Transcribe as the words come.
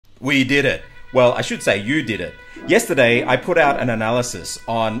We did it. Well, I should say you did it. Yesterday, I put out an analysis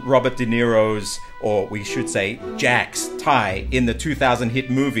on Robert De Niro's, or we should say Jack's, Thai in the 2000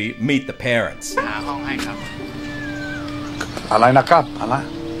 hit movie Meet the Parents. หาห้องให้ครับ อะไรนะครับอะไร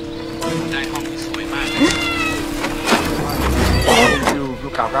ได้ห้องที่สวยมากเลย อยู่ลู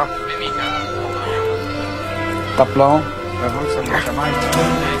กเก่าครับ ไม่มีครับ ตับรองแล้วห้องสมัยสมัย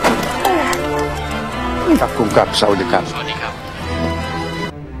กับกลุ่มกับสวัสดีครับ สวัสดีครับ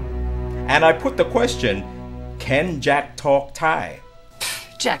And I put the question, can Jack talk Thai?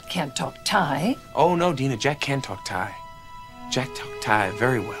 Jack can't talk Thai. Oh no, Dina, Jack can talk Thai. Jack talk Thai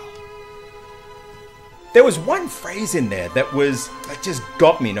very well. There was one phrase in there that just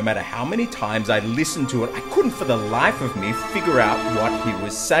got me. No matter how many times I listened to it, I couldn't for the life of me figure out what he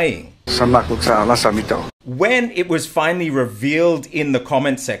was saying. สำนักลูกสาวและสามีโต When it was finally revealed in the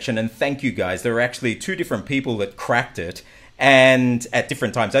comment section, and thank you guys, there were actually two different people that cracked it, and at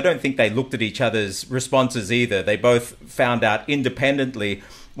different times. I don't think they looked at each other's responses either. They both found out independently.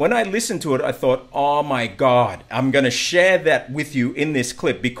 When I listened to it, I thought, oh my God, I'm going to share that with you in this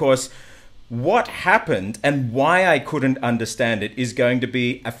clip, because what happened and why I couldn't understand it is going to be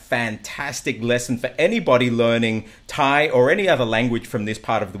a fantastic lesson for anybody learning Thai or any other language from this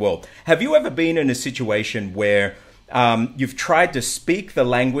part of the world. Have you ever been in a situation where you've tried to speak the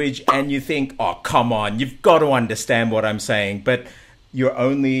language and you think, oh, come on, you've got to understand what I'm saying, but you're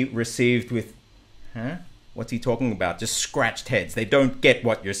only received with, huh? What's he talking about? Just scratched heads. They don't get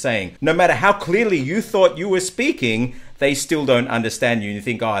what you're saying. No matter how clearly you thought you were speaking, they still don't understand you. And you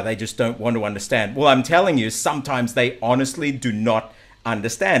think, oh, they just don't want to understand. Well, I'm telling you, sometimes they honestly do not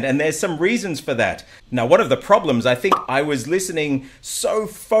understand. And there's some reasons for that. Now, one of the problems, I think I was listening so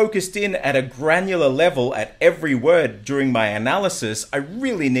focused in at a granular level at every word during my analysis, I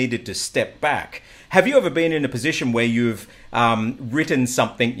really needed to step back. Have you ever been in a position where you've written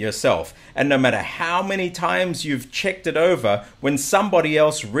something yourself, and no matter how many times you've checked it over, when somebody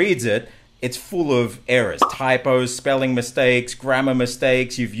else reads it, it's full of errors, typos, spelling mistakes, grammar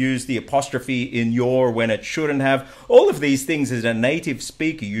mistakes. You've used the apostrophe in your when it shouldn't have. All of these things as a native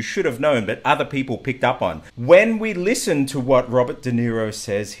speaker you should have known, but other people picked up on. When we listen to what Robert De Niro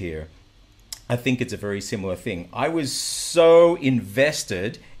says here, I think it's a very similar thing. I was so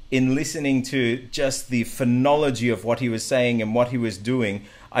invested in listening to just the phonology of what he was saying and what he was doing.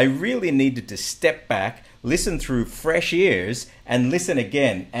 I really needed to step back, listen through fresh ears, and listen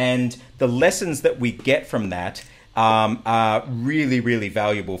again. And the lessons that we get from that are really, really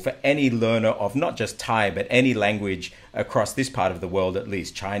valuable for any learner of not just Thai, but any language across this part of the world, at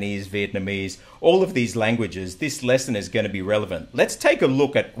least Chinese, Vietnamese, all of these languages. This lesson is going to be relevant. Let's take a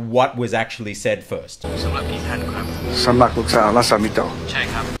look at what was actually said first. สำหรับพี่ท่านครับ สำนักลูกสาวและสามีโต ใช่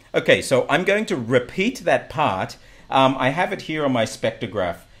ครับ Okay, so I'm going to repeat that part. I have it here on my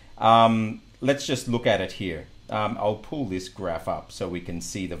spectrograph. Let's just look at it here. I'll pull this graph up so we can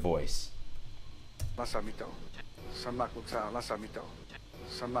see the voice. และสามีโตสำนักลูกสาวและสามีโต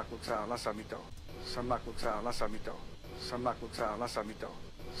สำนักลูกสาวและสามีโตสำนักลูกสาวและสามีโตสำนักลูกสาวและสามีโต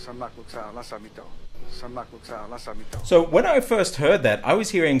สำนักลูกสาวและสามีโตสำนักลูกสาวและสามีโต So when I first heard that, I was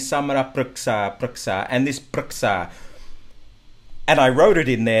hearing samara priksa, priksa, and this priksa. And I wrote it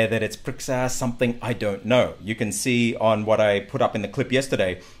in there that it's priksa something I don't know. You can see on what I put up in the clip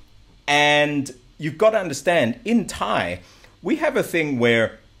yesterday. And you've got to understand, in Thai, we have a thing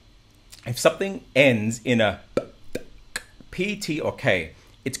where if something ends in a P, T, or K,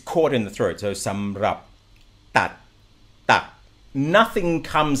 it's caught in the throat. So samrap, tat, tak. Nothing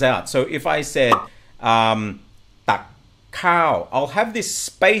comes out. So if I said tak cow, I'll have this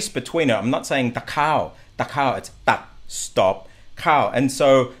space between it. I'm not saying takao, it's tak, stop, cow. And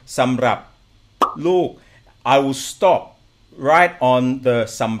so samrap, look, I will stop right on the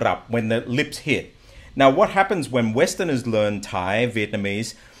samrap when the lips hit. Now, what happens when Westerners learn Thai,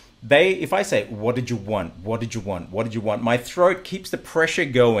 Vietnamese, if I say, what did you want? What did you want? What did you want? My throat keeps the pressure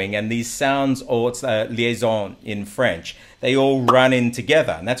going, and these sounds, or it's liaison in French, they all run in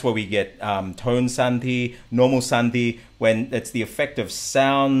together. And that's where we get tone sandhi, normal sandhi, when it's the effect of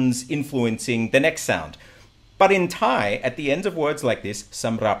sounds influencing the next sound. But in Thai, at the ends of words like this,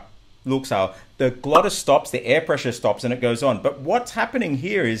 samrap, luksao, the glottis stops, the air pressure stops, and it goes on. But what's happening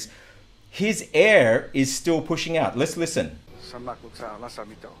here is his air is still pushing out. Let's listen.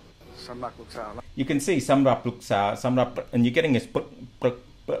 You can see samrap luksao, samrap, and you're getting this,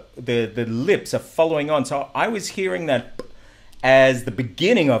 the lips are following on. So I was hearing that as the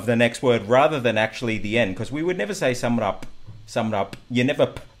beginning of the next word rather than actually the end, because we would never say samrap, samrap. You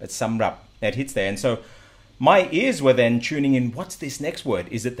never, it's samrap. It hits there. And so my ears were then tuning in, what's this next word?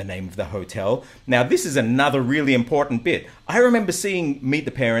 Is it the name of the hotel? Now, this is another really important bit. I remember seeing Meet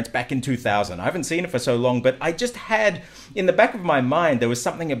the Parents back in 2000. I haven't seen it for so long, but I just had, in the back of my mind, there was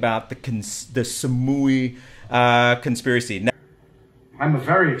something about the Samui conspiracy. Now, I'm a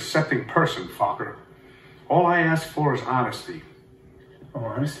very accepting person, Fokker. All I ask for is honesty. Oh,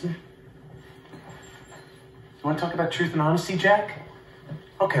 honesty? You want to talk about truth and honesty, Jack?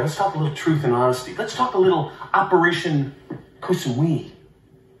 Okay, let's talk a little truth and honesty. Let's talk a little Operation Kosamui.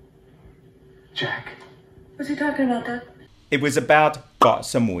 Jack. Was he talking about that? it was about Got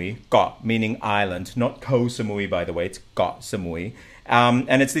Samui, Got meaning island, not Koh Samui, by the way, it's Got Samui.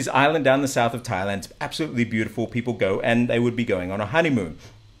 And it's this island down the south of Thailand. It's absolutely beautiful. People go, and they would be going on a honeymoon.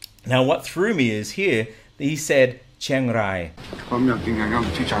 Now, what threw me is here, he said Chiang Rai,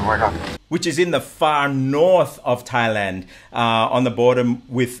 which is in the far north of Thailand, on the border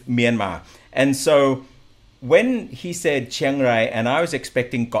with Myanmar. And so when he said Chiang Rai and I was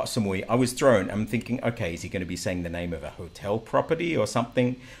expecting Got Samui, I was thrown. I'm thinking, okay, is he going to be saying the name of a hotel property or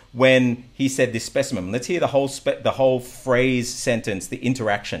something? When he said this specimen, let's hear the whole phrase, sentence, the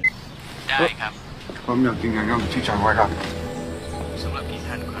interaction.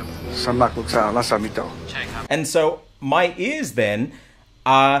 And so my ears then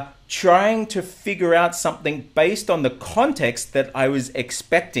are trying to figure out something based on the context that I was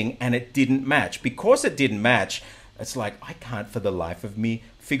expecting, and it didn't match. Because it didn't match, it's like I can't for the life of me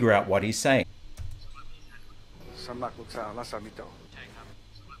figure out what he's saying.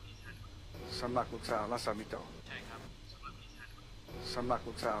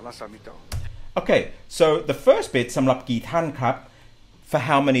 Okay, so the first bit, สำหรับกี่ท่านครับ for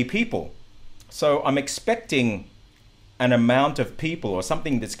how many people. So I'm expecting an amount of people or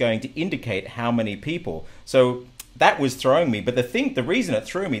something that's going to indicate how many people. So that was throwing me. But the reason it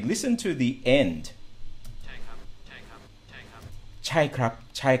threw me, listen to the end. ใช่ครับ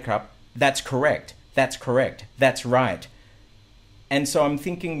ใช่ครับ That's correct. That's correct. That's right. And so I'm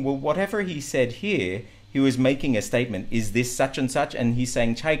thinking, well, whatever he said here, he was making a statement. Is this such and such? And he's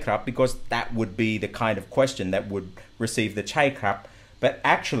saying ใช่ครับ because that would be the kind of question that would receive the ใช่ครับ. But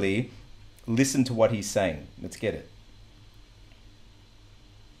actually, listen to what he's saying. Let's get it.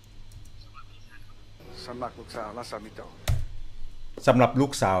 สำหรับลูกสาวและสามีเธอสำหรับลู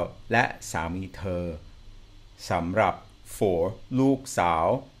กสาวและสามีเธอสำหรับ for ลูกสาว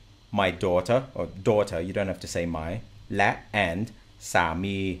my daughter or daughter, you don't have to say my และ and สา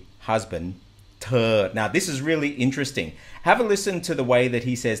มี husband เธอ now this is really interesting. Have a listen to the way that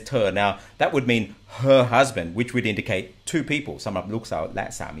he says เธอ now that would mean her husband, which would indicate two people สำหรับลูกสาวและ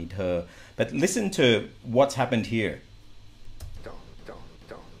สามีเธอ but listen to what's happened here.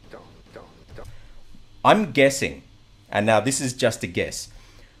 I'm guessing, and now this is just a guess,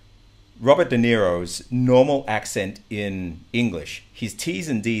 Robert De Niro's normal accent in English, his T's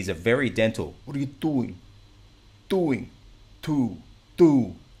and D's are very dental. What are you doing? Doing. Do.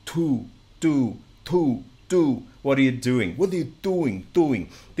 What are you doing? What are you doing?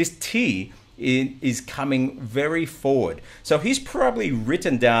 This T is coming very forward. So he's probably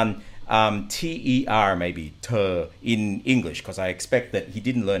written down T-E-R maybe, ter, in English, because I expect that he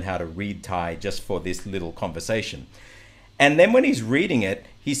didn't learn how to read Thai just for this little conversation. And then when he's reading it,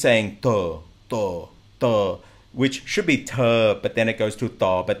 he's saying ter, which should be ter, but then it goes to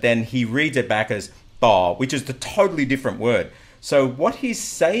ta, but then he reads it back as ta, which is the totally different word. So what he's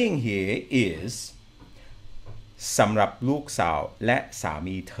saying here is สำหรับลูกสาวและสา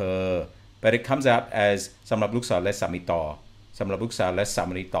มีเธอ but it comes out as สำหรับลูกสาวและสามีต่อ สำหรับลูกสาวและสา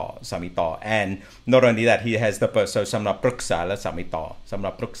มีต่อ and not only that he has the so สำหรับปรึกษาและสามีต่อ สำห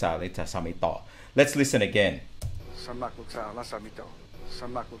รับปรึกษาและสามีต่อ let's listen again สำหรับปรึกษาและสามีต่อ ส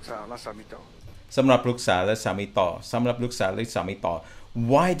ำหรับปรึกษาและสามีต่อ สำหรับปรึกษาและสามีต่อ สำหรับปรึกษาและสามีต่อ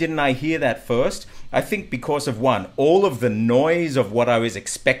why didn't I hear that first? I think because of one, all of the noise of what I was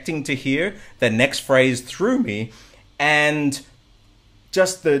expecting to hear, the next phrase threw me, and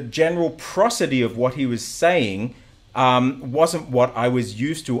just the general prosody of what he was saying wasn't what I was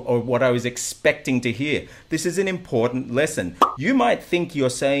used to or what I was expecting to hear. This is an important lesson. You might think you're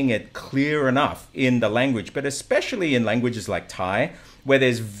saying it clear enough in the language, but especially in languages like Thai, where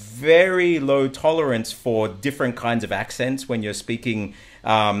there's very low tolerance for different kinds of accents when you're speaking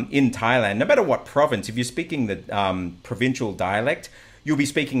in Thailand, no matter what province. If you're speaking the provincial dialect, you'll be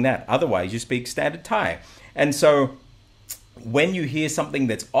speaking that. Otherwise, you speak standard Thai. And so when you hear something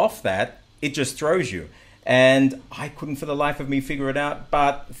that's off that, it just throws you. And I couldn't for the life of me figure it out,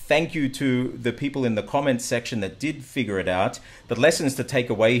 but thank you to the people in the comments section that did figure it out. The lessons to take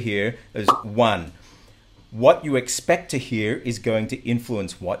away here is 1, what you expect to hear is going to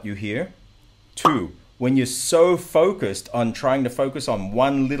influence what you hear. 2, when you're so focused on trying to focus on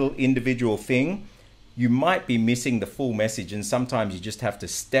one little individual thing, you might be missing the full message. And sometimes you just have to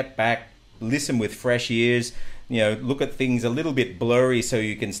step back, listen with fresh ears, look at things a little bit blurry so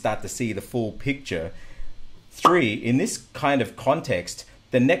you can start to see the full picture. 3, in this kind of context,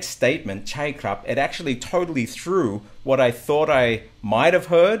 the next statement, chai krap, it actually totally threw what I thought I might have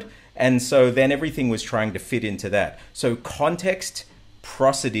heard. And so then everything was trying to fit into that. So context,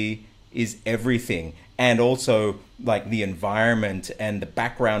 prosody is everything. And also like the environment and the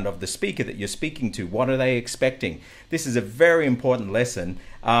background of the speaker that you're speaking to. What are they expecting? This is a very important lesson.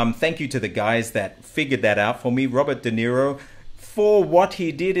 Thank you to the guys that figured that out for me. Robert De Niro, for what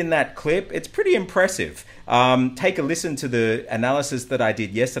he did in that clip, it's pretty impressive. Take a listen to the analysis that I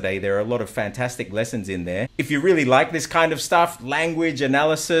did yesterday. There are a lot of fantastic lessons in there. If you really like this kind of stuff, language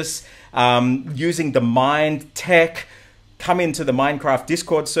analysis, using the mind, tech, come into the Minecraft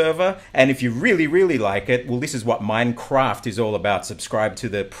Discord server. And if you really, really like it, well, this is what Minecraft is all about. Subscribe to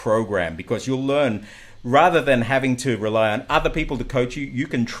the program, because you'll learn, rather than having to rely on other people to coach you, you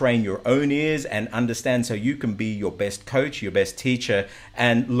can train your own ears and understand, so you can be your best coach, your best teacher,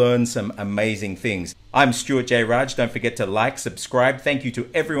 and learn some amazing things. I'm Stuart J. Raj. Don't forget to like, subscribe. Thank you to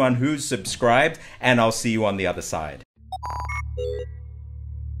everyone who's subscribed, and I'll see you on the other side.